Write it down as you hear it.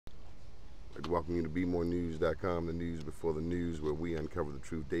welcome you to BeMoreNews.com, the news before the news, where we uncover the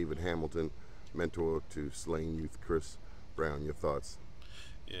truth. David Hamilton, mentor to slain youth Chris Brown, your thoughts?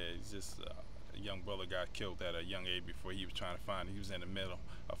 Yeah, he's just a young brother got killed at a young age before he was trying to find. He was in the middle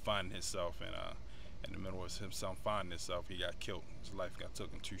of finding himself, and in the middle of himself finding himself, he got killed. His life got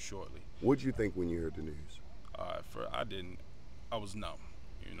taken too shortly. What did you think when you heard the news? I was numb.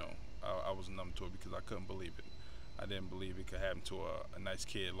 You know, I was numb to it because I couldn't believe it. I didn't believe it could happen to a nice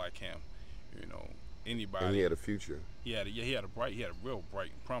kid like him. You know, anybody. And he had a future. He had a real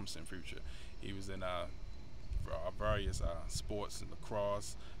bright, promising future. He was in various sports,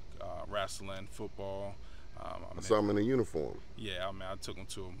 lacrosse, wrestling, football. I saw him in a uniform. Yeah, I mean, I took him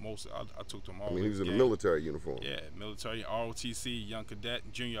to I took him all. I mean, he was in a military uniform. Yeah, military, ROTC, young cadet,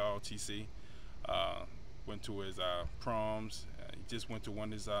 junior ROTC. Went to his proms. He just went to one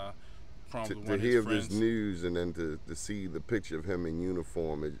of his proms with one of his friends. To hear this news and then to see the picture of him in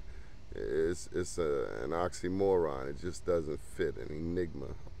uniform, it's an oxymoron. It just doesn't fit. An enigma,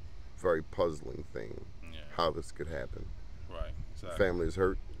 very puzzling thing. Yeah. How this could happen. Right. Exactly. Family is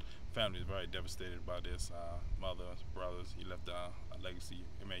hurt. Family is very devastated by this. Mother, brothers. He left a legacy.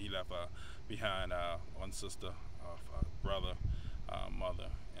 I mean, he left behind one sister, brother, mother,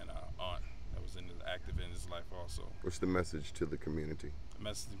 and aunt that was active in his life also. What's the message to the community? The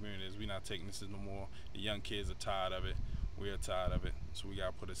message to the community is we're not taking this no more. The young kids are tired of it. We are tired of it. So we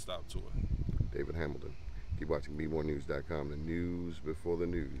gotta put a stop to it. David Hamilton. Keep watching BeMoreNews.com, the news before the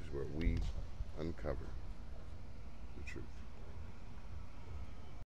news, where we uncover.